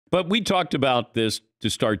But we talked about this to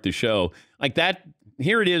start the show. Like that,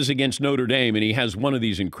 here it is against Notre Dame, and he has one of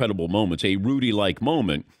these incredible moments, a Rudy-like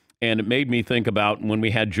moment. And it made me think about when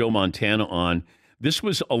we had Joe Montana on. This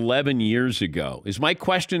was 11 years ago. Is my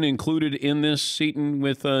question included in this, Seton,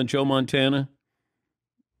 with Joe Montana?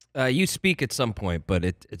 You speak at some point, but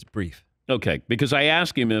it's brief. Okay, because I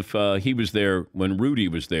asked him if he was there when Rudy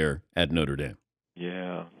was there at Notre Dame.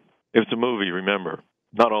 Yeah. It's a movie, remember.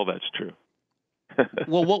 Not all that's true.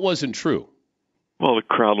 Well, what wasn't true? Well, the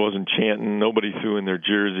crowd wasn't chanting. Nobody threw in their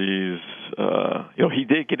jerseys. He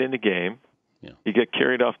did get in the game. Yeah. He got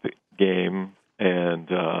carried off the game, and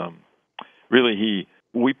really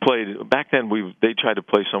we played back then. They tried to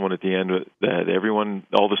play someone at the end that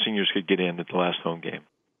all the seniors could get in at the last home game.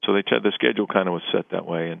 So the schedule kind of was set that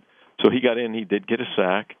way, and so he got in. He did get a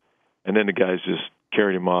sack, and then the guys just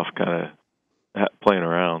carried him off, kind of playing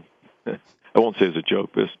around. I won't say it was a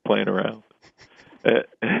joke, but just playing around.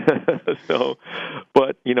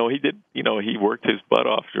 But he did. He worked his butt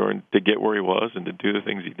off to get where he was and to do the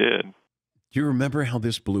things he did. Do you remember how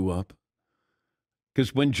this blew up?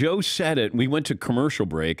 Because when Joe said it, we went to commercial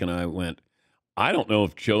break, and I went, I don't know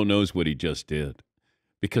if Joe knows what he just did,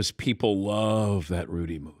 because people love that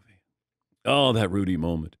Rudy movie. Oh, that Rudy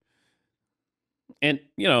moment. And,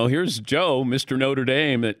 here's Joe, Mr. Notre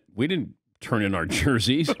Dame, that we didn't turn in our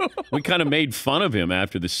jerseys. We kind of made fun of him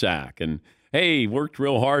after the sack. And, hey, he worked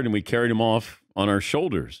real hard, and we carried him off on our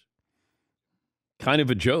shoulders. Kind of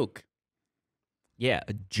a joke. Yeah,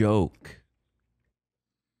 a joke.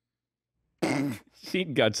 He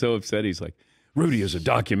got so upset. He's like, Rudy is a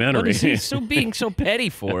documentary. What is he being so petty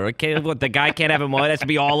for? Okay, what, the guy can't have him on? It has to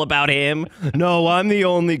be all about him? No, I'm the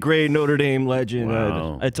only great Notre Dame legend.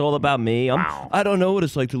 Wow. It's all about me. Wow. I don't know what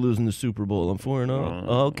it's like to lose in the Super Bowl. I'm 4-0.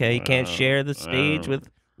 Okay, you can't share the stage with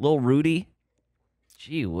little Rudy?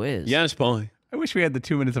 Gee whiz. Yes, Paulie. I wish we had the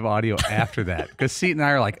 2 minutes of audio after that, because Seton and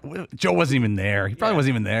I are like, Joe wasn't even there. He probably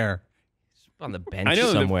wasn't even there. On the bench I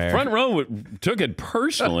know, somewhere. the front row took it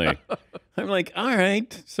personally. I'm like, all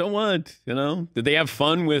right, so what? Did they have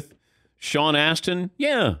fun with Sean Astin?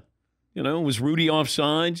 Yeah. Was Rudy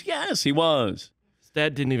offsides? Yes, he was. His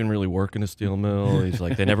dad didn't even really work in a steel mill. He's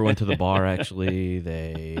like, they never went to the bar, actually.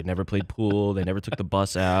 They never played pool. They never took the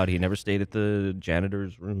bus out. He never stayed at the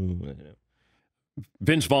janitor's room.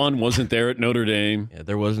 Vince Vaughn wasn't there at Notre Dame. Yeah,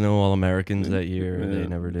 there was no All-Americans that year. They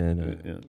never did.